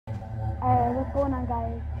going on,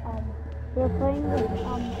 guys? We're playing this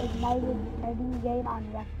Ignited Freddy game on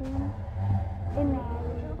Raccoon. And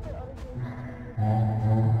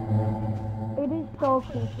it is so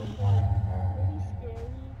creepy.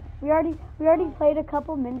 We already played a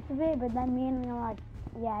couple minutes of it, but then me and we were like,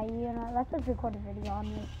 yeah, you know, let's just record a video on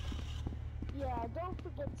it. Yeah, don't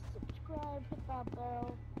forget to subscribe, hit that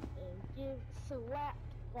bell, and select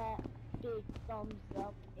that big thumbs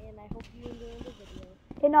up, and I hope you enjoy the video.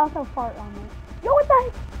 And also fart on it. Yo, what the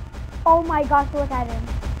heck? Oh my gosh, look at him.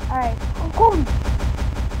 Alright. Oh,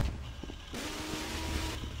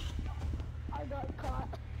 I got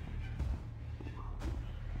caught.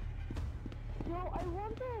 Yo, I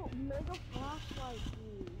want the mega flashlight,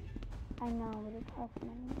 dude. I know, but it costs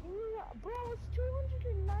money. Yeah, bro, it's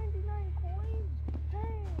 299 coins.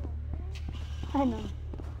 Damn, I know.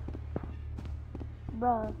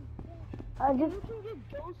 Bro. you can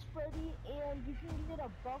get Ghost Freddy and you can get a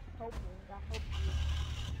buff helper that helps you.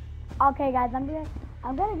 Okay, guys, I'm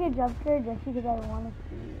gonna get jump scared just because I want to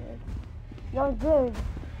see it. Yo, dude,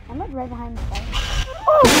 I'm like right behind the fire.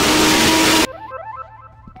 Oh!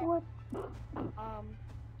 What?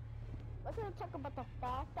 We're gonna talk about the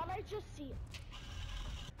fact that I just see it.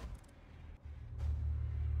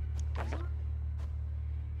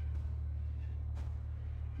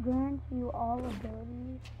 Grants you all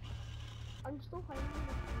abilities. I'm still hiding in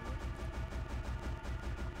the tree.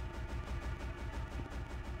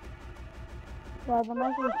 Guys, I'm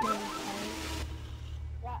actually serious.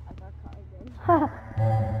 Yeah, I got caught again.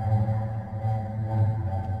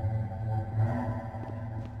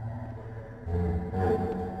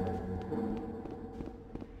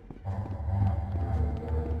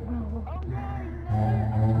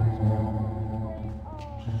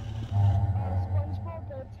 SpongeBob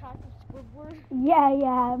the Attack of Squidward. Yeah,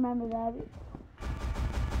 I remember that.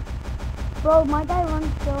 Bro, my guy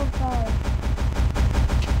runs so fast.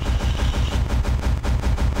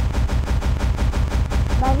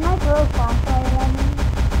 Imagine I throw a flashlight at me.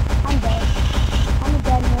 I'm dead. I'm a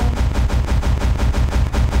dead man.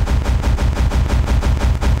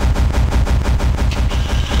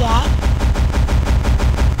 Yeah.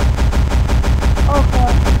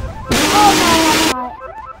 Okay. Oh no, I'm not.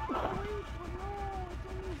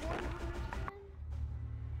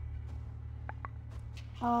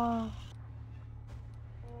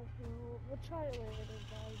 We'll try it later,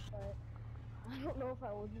 guys, but I don't know if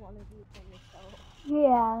I would want to do it for myself.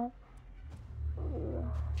 Yeah.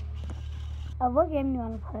 What game do you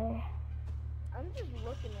want to play? I'm just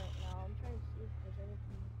looking right now. I'm trying to see if there's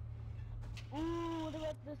anything. Ooh, what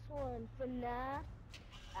about this one? Fnaf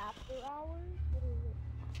After Hours? What is it?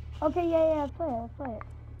 Okay, yeah, let's play it.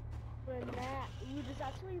 Fnaf. Ooh, this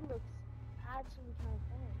actually looks actually kind of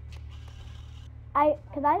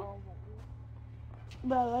fun.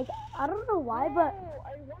 Bro, like, I don't know why, but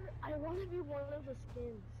I want to be one of the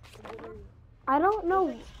skins. I don't know.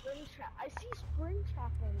 Like I see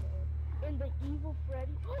Springtrap on there, and the Evil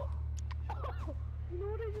Freddy. You know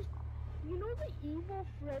what you know the Evil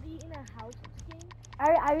Freddy in a house skin?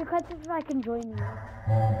 I requested if I can join you.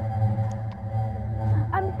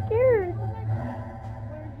 I'm scared.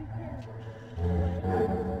 Where you can play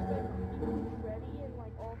like Evil Freddy and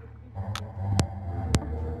like all the creepy.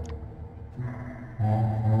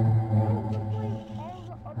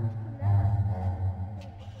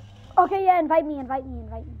 Okay, yeah, invite me. Where are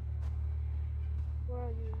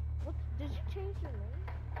you? What, did you change your name?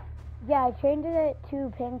 Yeah, I changed it to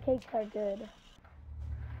Pancakes Are Good.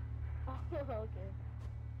 Oh, okay.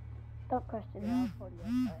 Don't question me. I called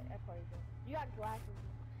you. You got glasses.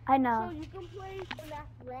 I know. So you can play Fnaf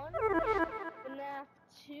 1, Fnaf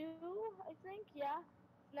 2, I think, yeah.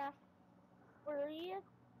 Fnaf 3,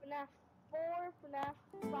 Fnaf 4, Fnaf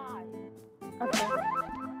 5. Okay.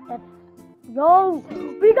 That's... Yo!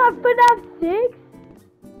 We got Fnaf 6?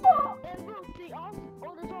 And bro, there's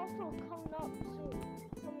also coming up soon.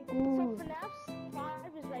 So Fnaf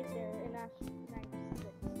 5 is right there, and that's Fnaf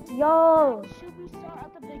 6. Yo! Should we start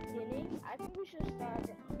at the beginning? I think we should start at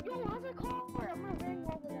the... Yo, how's it called? I'm gonna run you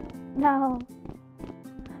over now. No.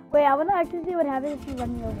 Wait, I wanna actually see what happens if you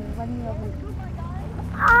run me over.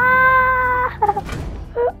 Ah!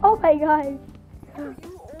 Oh my gosh.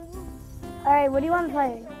 Alright, what do you want to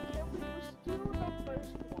play?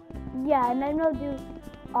 Yeah, and then we'll do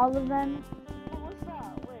all of them. What's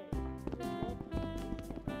that? Wait.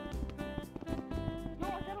 Yo, I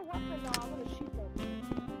got a weapon now. I'm gonna shoot them.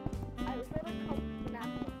 I was gonna come Fnaf.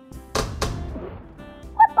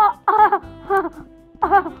 What the?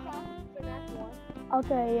 Fnaf 1.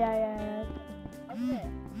 Okay, yeah. Okay.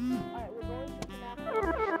 Alright, we're going to Fnaf 1.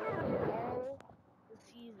 All the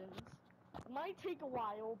seasons. My take a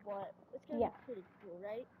while, but it's gonna be pretty cool,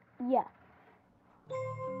 right? Yeah.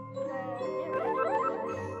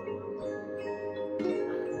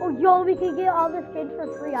 Oh, yo, we can get all the skins for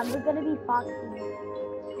free. I'm just gonna be Foxy.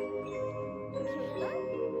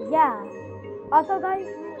 Yeah. Also, guys,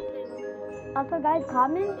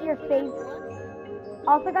 comment your favorite.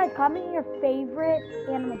 Also, guys, comment your favorite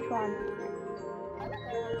animatronic.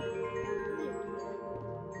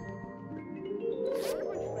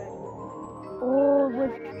 Oh,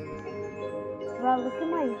 look. Bro, look at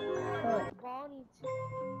my hook.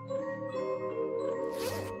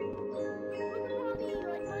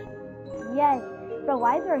 Yes. Bro,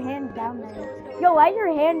 why is your hands down there? Yo, why is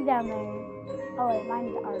your hands down there? Oh, wait,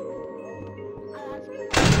 mine's art.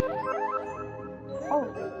 Oh.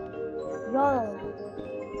 Yo.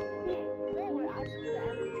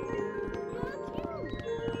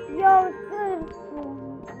 Yo, it's good.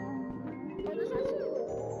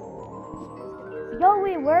 Yo,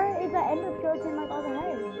 wait, where is the ender skeleton like all the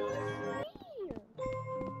heads?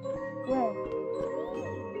 Where?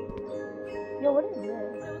 Yo, what is this?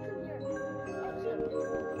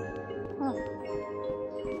 Huh.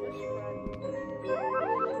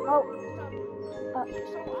 Oh.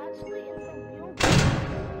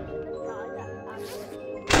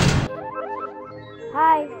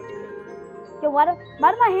 Hi. Yo, why do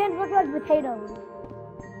my hands look like potatoes?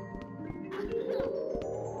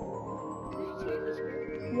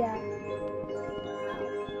 Yeah.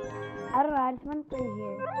 I don't know, I just went through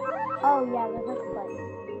here. Oh, yeah, there's like a button.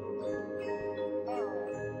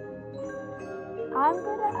 I'm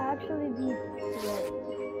gonna actually be Freddy.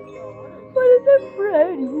 What is a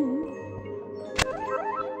Freddy?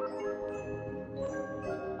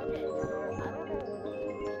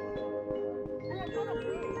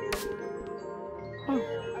 Huh.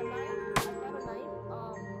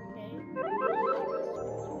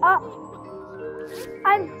 Oh,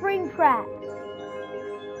 I'm Springtrap.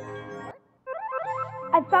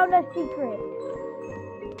 I found a secret.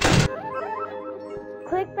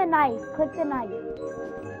 Click the knife.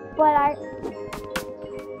 But I,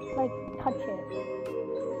 like, touch it.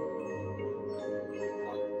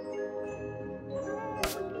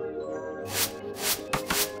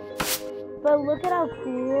 But look at how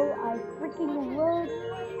cool I freaking look.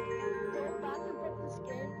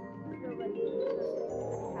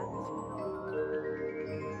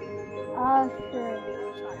 Sure.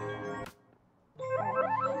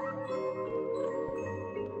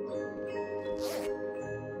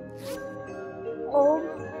 Oh.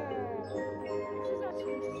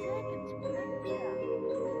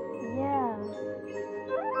 Yeah.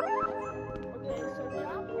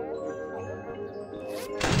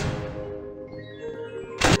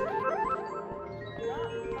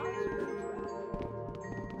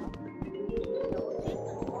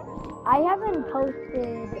 I haven't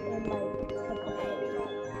posted in like a couple days.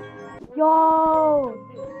 Yo,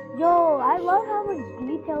 I love how much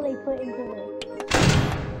detail they put into this.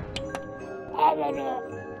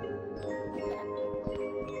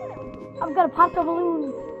 I'm gonna pop the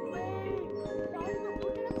balloon.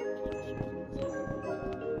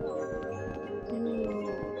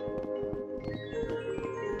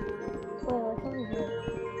 Wait, what's over here?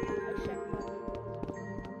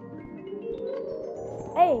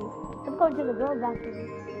 Hey, let's go to the girls' bathroom.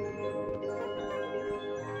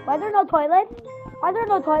 Why are there no toilets?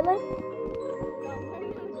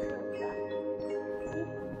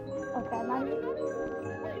 Okay, I'm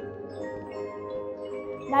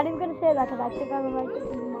not even gonna say that because I think I would like to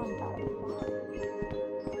see montage.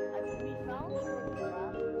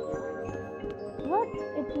 Look,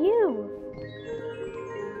 it's you.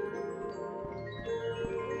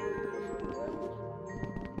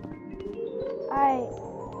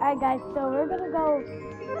 Alright guys, so we're gonna go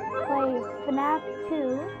play Fnaf 2.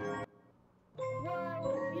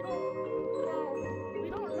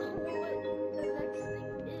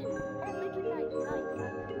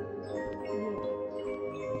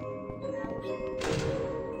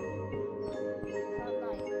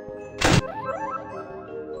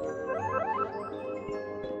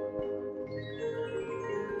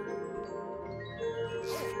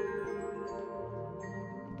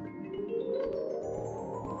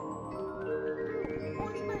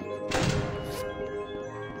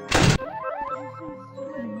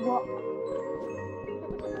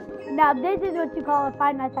 Now this is what you call a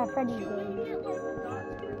Five Nights at Freddy's game.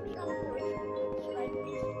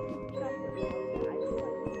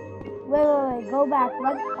 Wait, go back.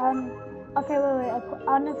 Let's, okay, wait,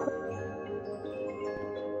 unequip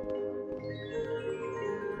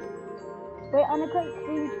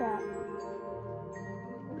Springtrap.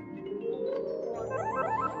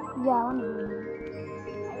 Yeah, I wanna be here.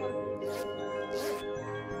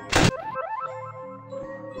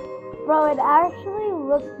 Bro, it actually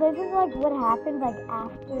looks. This is like what happens like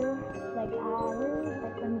after like hours,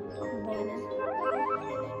 like when it's Yeah, this closed. is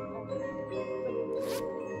like the beginning.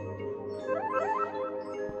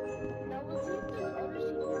 Now we'll see if there's other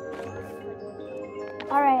secrets that we can like look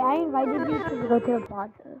at. All right, I invited you to go to the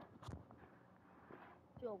plaza.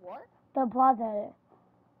 To a what? The plaza.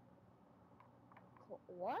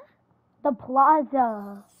 What? The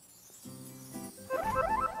plaza.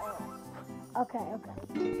 Oh. Okay, okay.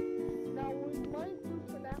 Now we might do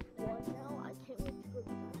FNAF 1 now. I can't wait to go to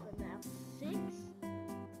FNAF 6.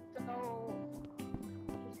 So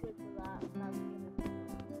just wait for that. That's gonna be.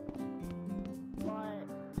 But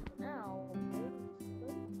for now,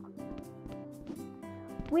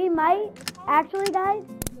 We might actually, guys.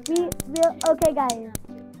 Okay, guys. Okay,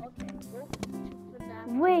 go to FNAF.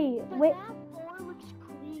 Wait. FNAF 4 looks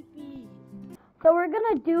creepy. So we're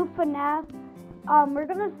gonna do FNAF. We're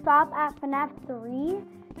gonna stop at FNAF 3.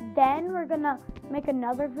 Then we're gonna make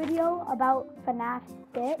another video about FNAF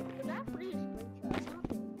 6. FNAF 3 is great.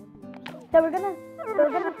 So we're gonna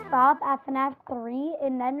stop at FNAF 3,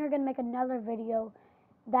 and then we're gonna make another video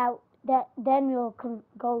that then we'll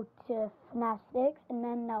go to FNAF 6, and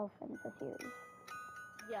then that'll finish the series.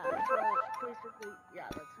 Yeah. So basically, yeah,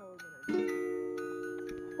 that's how we're gonna do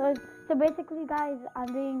it. So basically, guys,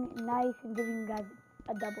 I'm being nice and giving you guys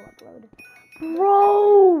a double upload.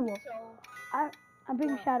 Bro, So I'm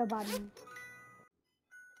being what? shadow bottom.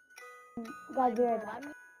 Guys, be right back.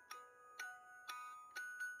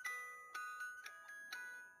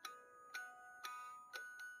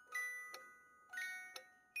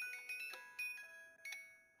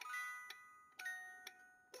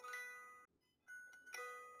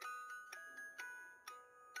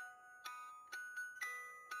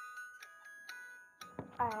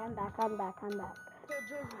 Alright, I'm back.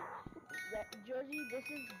 So Georgie, this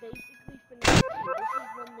is basically FNAF 2. This is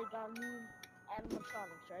when they got new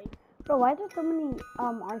animatronics, right? Bro, why are there so many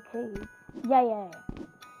arcades? Yeah.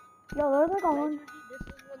 Yo, there's like a Right, whole. Georgie, this is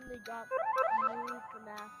when they got new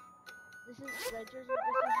FNAF. This is right, Georgie. This is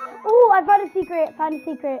when. Oh, I found a secret.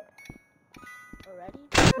 Already?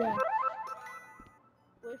 Yeah.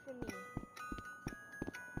 Wait for me.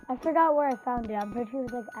 I forgot where I found it. I'm pretty sure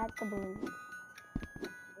it was like at the balloon.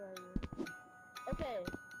 Where are you? Okay.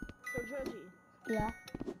 So Georgie, Yeah.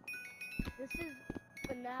 this is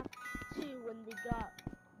FNAF 2 when they got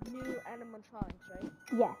new animatronics, right?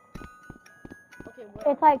 Yes. Okay, where?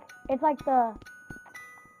 It's like the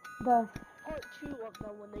Part 2 of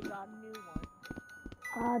them when they got new one.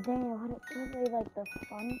 dang it, what are they, like the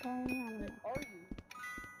fun kind? I don't know. Where are you?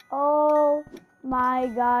 Oh my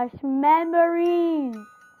gosh, memories!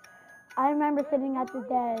 I remember sitting at the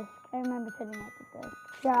where desk.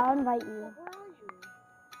 Yeah, I'll invite you. Where are you?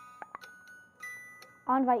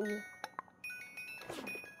 I'll invite you.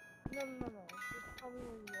 No. Just tell me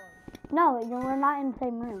where you are. No, we're not in the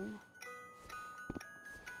same room.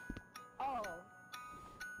 Oh.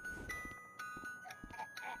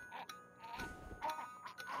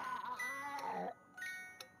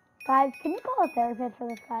 Guys, can you call a therapist for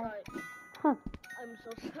this guy? Sorry. Huh. I'm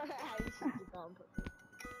so sorry. I just did that on purpose.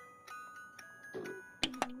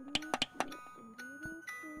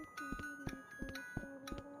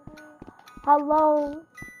 Hello.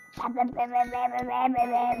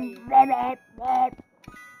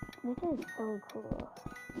 This is so cool.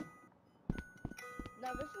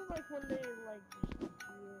 Now this is like when they like just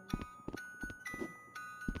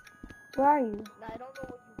Where are you? Now I don't know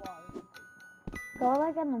what you are. Go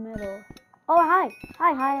like in the middle. Oh, hi.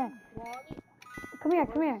 Ronnie? Come here.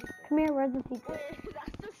 Where's the secret? Wait,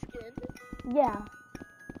 that's the skin? Yeah,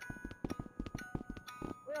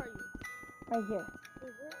 Where are you? right here.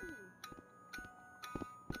 Wait, where are you?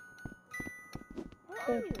 Where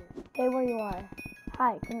Stay, are you? stay where you are.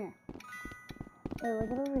 Hi, come here. Wait, was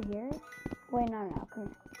it over here? Wait, no, come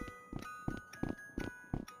here.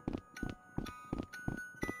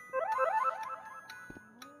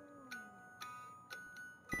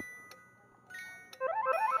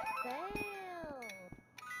 Damn.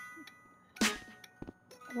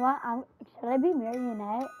 What? Should I be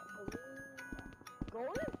marionette?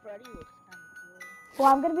 Golden Freddy looks kind of cool. Well,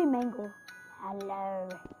 I'm gonna be Mangle. Hello.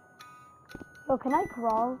 Yo, can I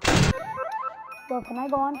crawl? Yo, can I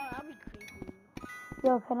go on? Oh, that'd be creepy.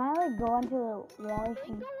 Yo, can I like go onto the wall? Mango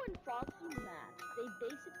and Foxy match. They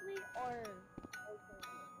basically are.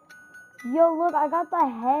 Yo, look, I got the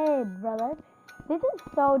head, brother. This is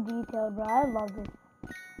so detailed, bro. I love this.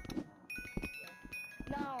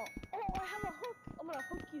 Now, oh, I have a hook. I'm gonna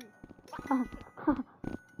hook you.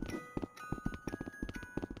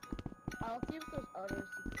 I'll see if there's other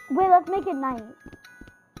secrets. Wait, let's make it night.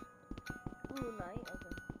 Ooh, night?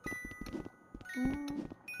 Okay.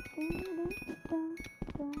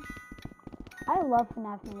 I love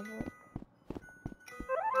FNAF music.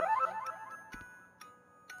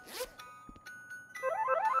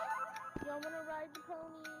 Yo, I'm gonna ride the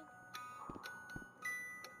pony.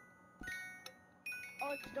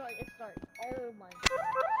 Oh, it's dark, it's dark. Oh my god.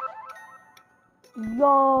 Yo!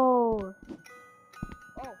 Oh,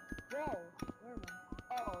 whoa. Where am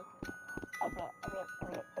I? Oh, okay.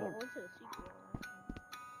 I went to the secret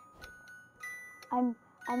one.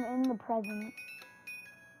 I'm in the present.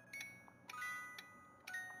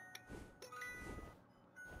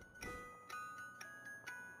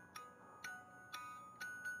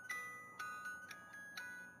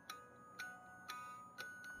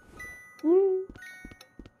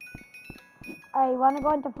 Alright, you wanna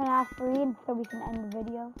go into FNAF 3 so we can end the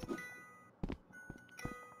video?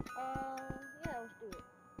 Yeah, let's do it.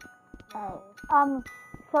 Alright.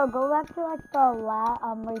 So go back to like the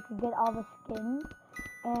where you can get all the skins,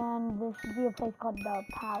 and there should be a place called the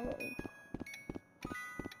Palace.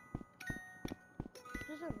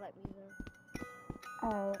 Just invite me there.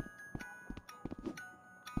 Alright.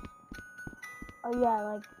 Oh yeah,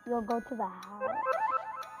 like you'll go to the house.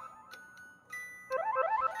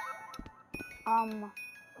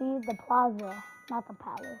 See the plaza, not the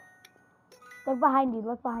palace. Look behind you,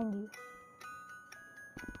 look behind you.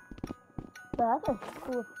 So that's a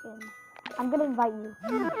cool skin. I'm gonna invite you.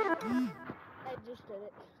 I just did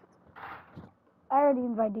it. I already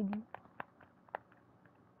invited you.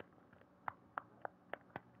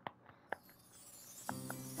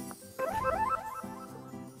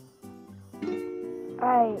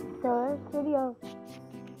 Alright, so this video.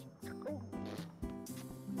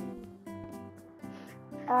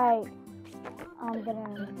 Alright, I'm gonna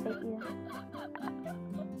invite you.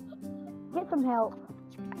 Get some help.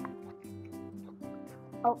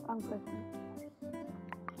 Oh, I'm person.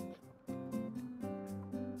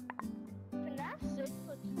 FNAF 6,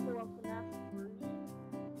 let's pull up FNAF 3.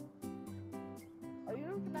 Are you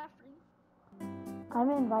in FNAF 3? I'm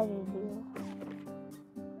invited you.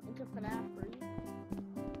 Into FNAF 3?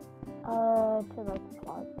 To like the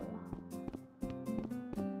plaza.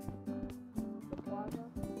 The plaza?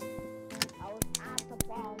 I was at the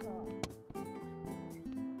plaza.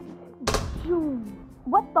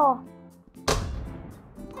 What the?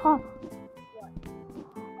 Huh. What?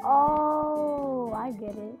 Oh, I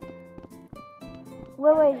get it.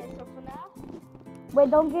 Wait, Okay, so FNAF? wait,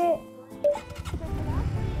 don't get. So FNAF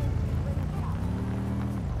 3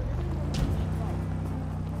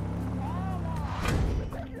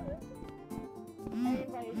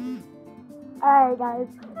 is Alright, guys.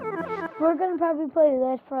 We're gonna probably play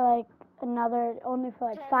this for like only for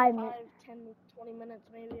like 5 minutes. 10, 20 minutes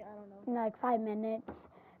maybe, I don't know. Like 5 minutes.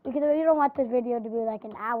 Because we don't want this video to be like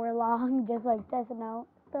an hour long, just like testing out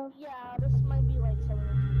stuff. Yeah, this might be like 7 or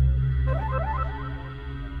 8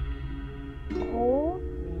 minutes. Oh.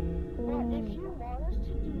 But if you want us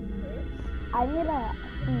to do this, I need a.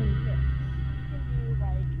 you can do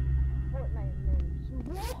like Fortnite moves.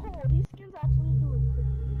 Whoa, these skins actually look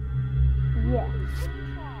pretty. Yeah.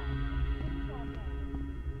 Screenshot.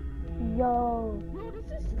 Yo. Yo, this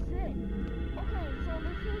is sick. Okay, so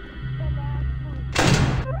this is the last one.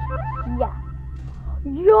 Yeah.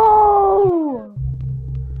 Yo.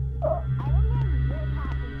 I don't know what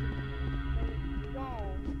happened to me. Yo.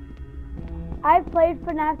 I played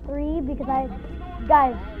FNAF 3 because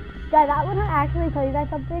guys, I want to actually tell you guys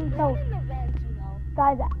something. So,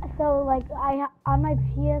 guys, so like on my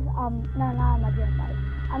PS, no, not on my PS5,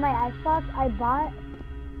 on my Xbox, I bought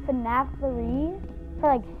FNAF 3 for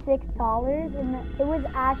like $6, and it was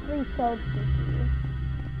actually so cheap.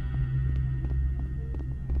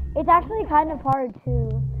 It's actually kind of hard too,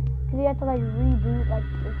 because you have to like reboot like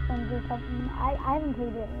systems or something. I haven't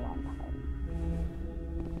played it in a long time.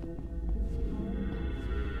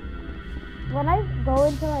 When I go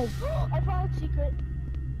into like, I found a secret.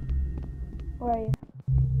 where are you?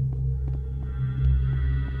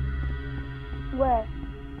 Where?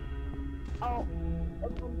 Oh, I'll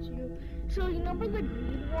come to you. So you remember the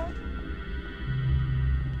green one?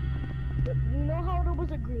 You know how there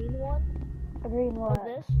was a green one? A green Or what?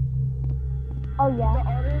 this? Oh The yeah,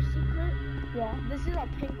 other secret? yeah. This is a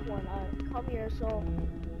pink one. Come here, so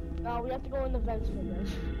now we have to go in the vents for this.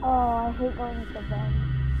 Oh, I hate going into the vent.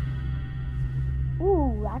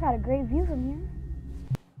 Ooh, I got a great view from here.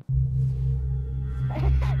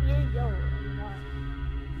 Yeah, yo.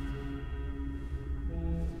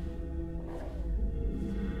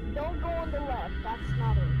 Don't go on the left. That's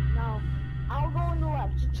not it. Now, I'll go on the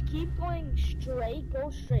left. Just keep going straight. Go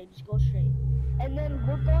straight. Just go straight. And then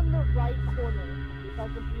look on the right corner. There's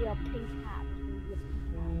like to be a pink hat. There's gonna be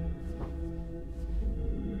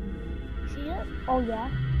See it? Oh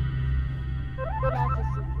yeah. That's a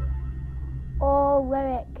secret. Oh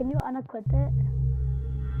wait. Can you unequip it?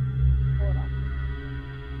 Hold on.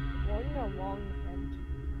 Going a long hint.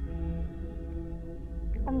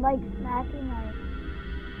 I'm like smacking my.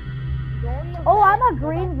 Going the Oh, red, I'm a no,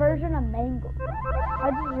 green that's version of mango.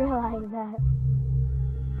 I just realized that.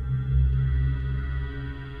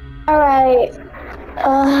 Alright.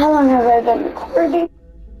 How long have I been recording?